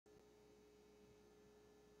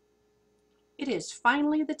It is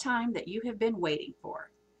finally the time that you have been waiting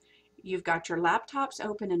for. You've got your laptops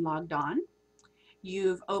open and logged on.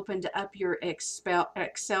 You've opened up your Excel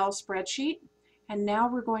spreadsheet, and now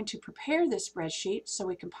we're going to prepare this spreadsheet so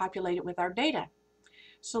we can populate it with our data.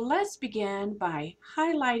 So let's begin by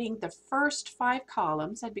highlighting the first 5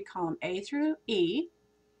 columns. That'd be column A through E.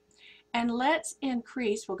 And let's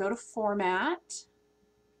increase, we'll go to Format,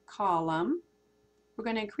 Column. We're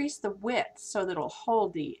going to increase the width so that it'll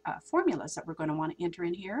hold the formulas that we're going to want to enter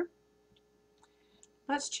in here.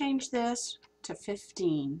 Let's change this to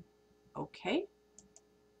 15. Okay.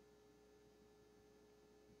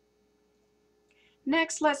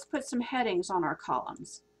 Next, let's put some headings on our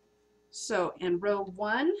columns. So in row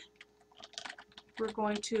 1, we're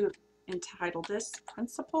going to entitle this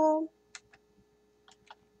Principal,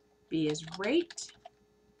 B is Rate,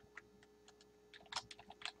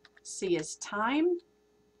 C is Time,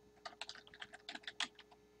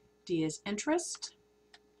 D is Interest,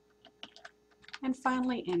 and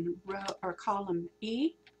finally in row or column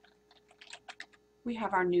E, we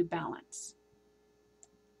have our new balance.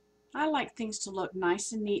 I like things to look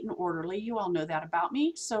nice and neat and orderly. You all know that about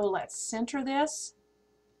me. So let's center this,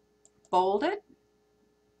 bold it.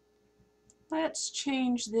 Let's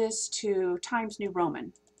change this to Times New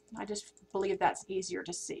Roman. I just believe that's easier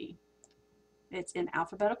to see. It's in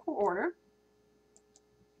alphabetical order.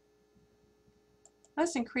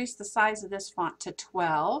 Let's increase the size of this font to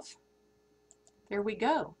 12. There we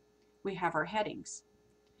go. We have our headings.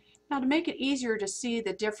 Now to make it easier to see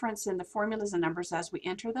the difference in the formulas and numbers as we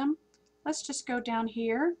enter them, let's just go down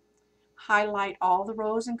here, highlight all the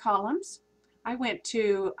rows and columns. I went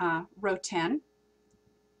to row 10.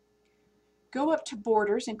 Go up to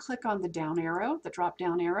Borders and click on the down arrow, the drop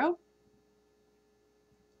down arrow.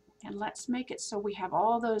 And let's make it so we have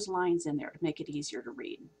all those lines in there to make it easier to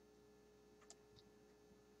read.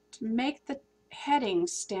 To make the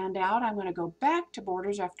headings stand out, I'm going to go back to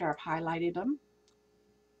Borders after I've highlighted them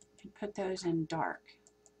and put those in dark.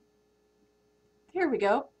 There we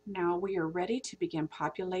go. Now we are ready to begin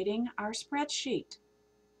populating our spreadsheet.